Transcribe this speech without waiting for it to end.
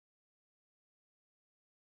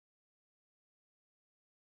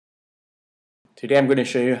Today I'm going to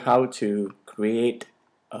show you how to create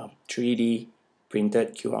a 3D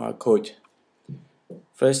printed QR code.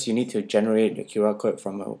 First, you need to generate the QR code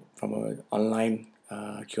from an online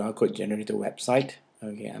QR code generator website.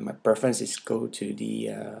 Okay, and my preference is go to the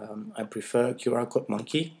I prefer QR code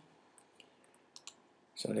monkey.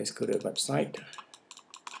 So let's go to the website.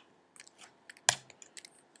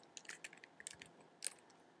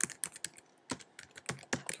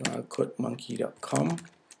 QRcodemonkey.com.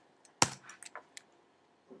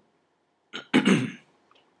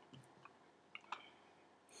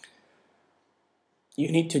 You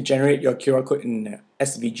need to generate your QR code in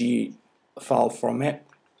SVG file format.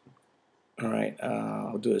 Alright,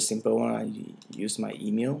 I'll do a simple one. I use my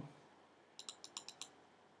email.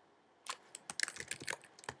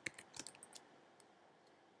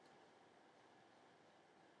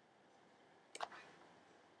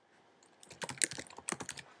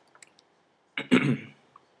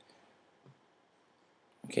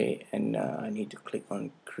 Okay, and I need to click on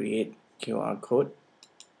create QR code.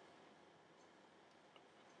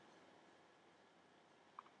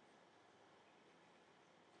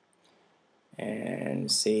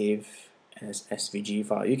 And save as SVG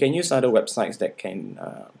file. You can use other websites that can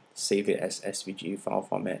save it as SVG file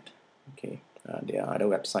format. Okay, there are other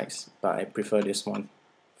websites, but I prefer this one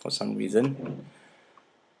for some reason.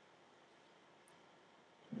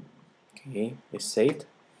 Okay, it's saved.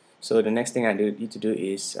 So the next thing I need to do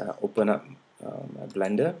is open up my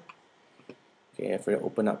Blender. Okay, I've already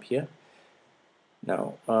opened up here.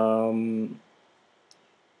 Now,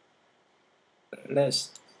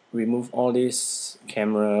 let's remove all this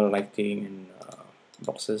camera, lighting, and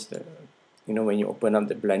boxes. That, you know, when you open up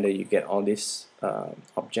the Blender, you get all these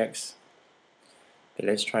objects. Okay,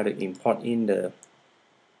 let's try to import in the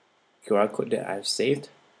QR code that I've saved.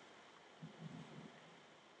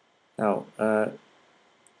 Now,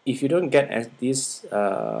 if you don't get as this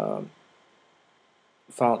file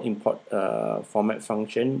import format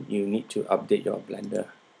function, you need to update your Blender.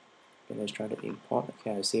 Okay, let's try to import.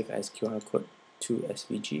 Okay, I save as QR code to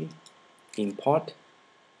SVG. Import.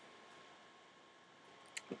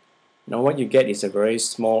 Now what you get is a very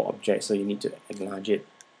small object, so you need to enlarge it.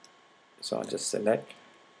 So I'll just select,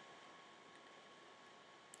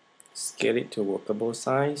 scale it to workable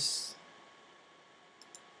size.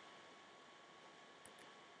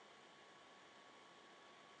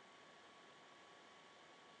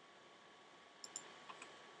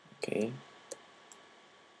 Okay.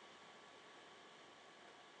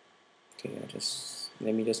 Okay,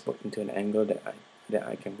 let me just work into an angle that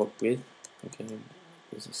I can work with. Okay,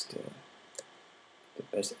 this is the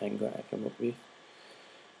best angle I can work with.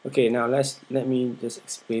 Okay, now let me just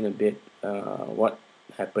explain a bit what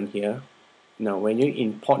happened here. Now, when you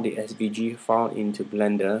import the SVG file into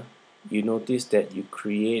Blender, you notice that you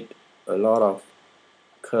create a lot of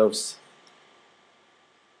curves.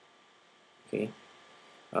 Okay,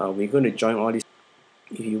 we're going to join all these.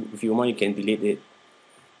 If you want, you can delete it.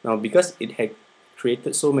 Now, because it had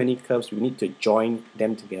created so many curves, we need to join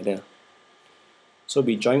them together. So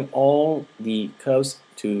we join all the curves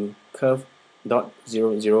to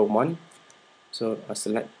curve.001. So I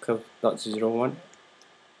select curve.001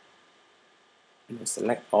 and I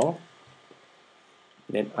select all.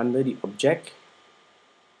 Then under the object,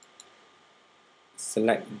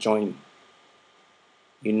 select join.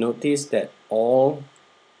 You notice that all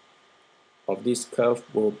of this curve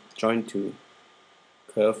will join to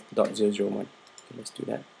curve.001. Okay, let's do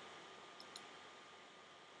that.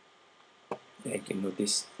 There you can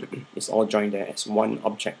notice it's all joined there as one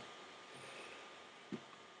object.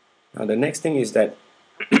 Now the next thing is that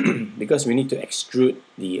because we need to extrude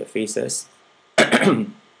the faces,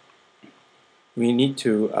 we need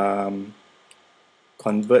to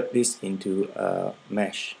convert this into a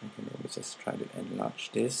mesh. Okay, let me just try to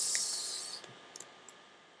enlarge this.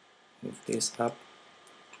 Move this up.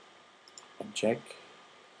 Object.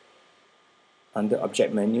 Under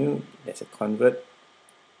object menu, there's a convert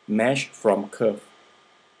mesh from curve.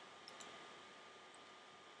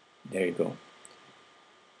 There you go.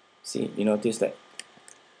 See, you notice that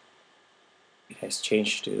it has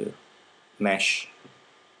changed to mesh.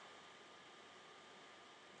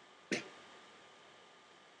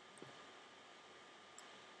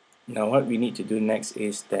 Now what we need to do next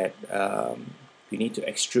is that we need to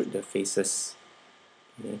extrude the faces.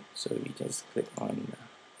 Okay, so we just click on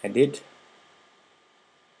edit.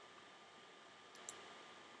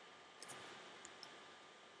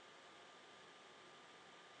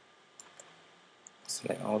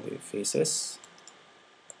 Select all the faces.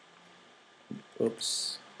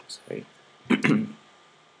 Oops, sorry.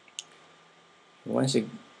 Once you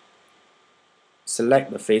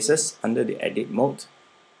select the faces under the edit mode.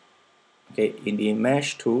 Okay, in the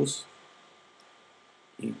mesh tools,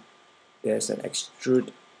 there's an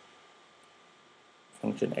extrude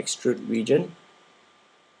function, extrude region,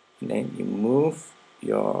 and then you move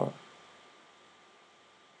your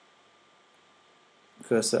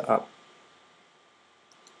cursor up,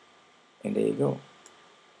 and there you go.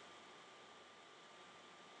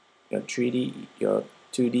 Your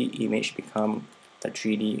 2D image become a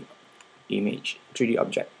 3D image, 3D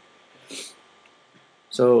object.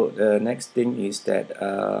 So the next thing is that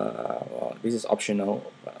well, this is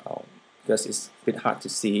optional because it's a bit hard to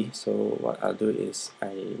see. So what I'll do is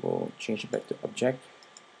I will change it back to object.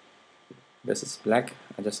 This is black.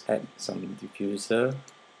 I just add some diffuser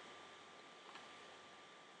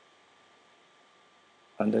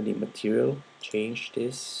under the material. Change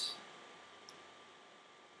this.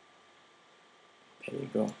 There you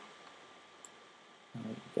go. Now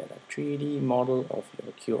you get a 3D model of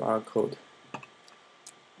your QR code.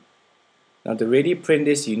 Now to really print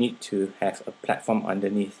this, you need to have a platform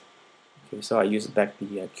underneath. Okay, so I use back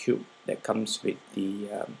the cube that comes with the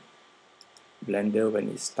Blender when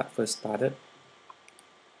it first started.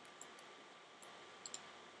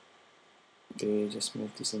 Okay, just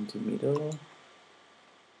move this into middle,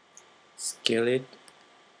 scale it,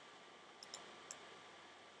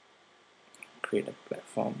 create a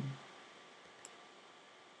platform.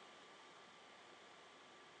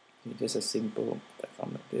 Okay, just a simple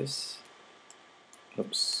platform like this.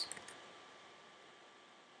 Oops.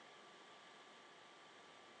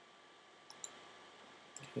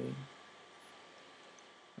 Okay.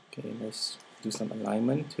 Okay, let's do some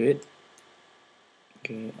alignment to it.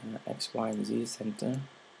 Okay, X, Y, and Z center.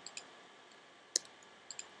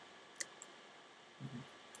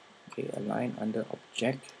 Okay, align under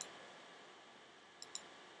object.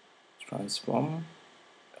 Transform.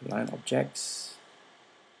 Align objects.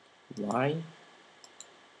 Y.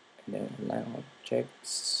 And then align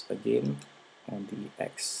objects again on the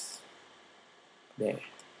X. There.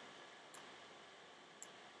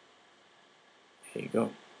 There you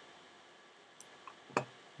go.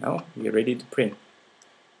 Now you're ready to print.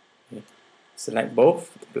 Okay. Select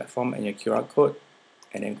both the platform and your QR code,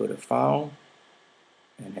 and then go to File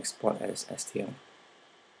and export as STL.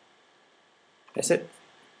 That's it.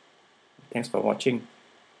 Thanks for watching.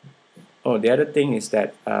 Oh, the other thing is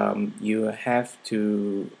that you have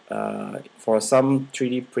to, for some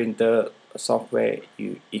 3D printer software,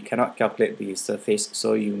 it cannot calculate the surface,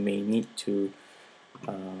 so you may need to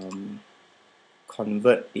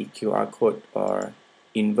convert the QR code or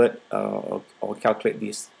invert or calculate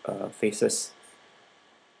these faces.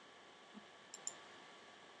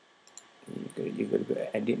 You go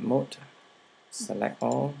to edit mode, select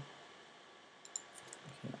all.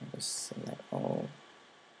 Okay, I'll just select all.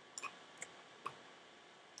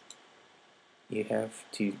 You have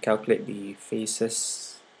to calculate the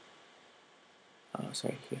faces.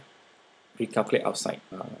 Sorry, here. Recalculate outside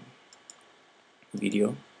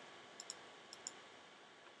video.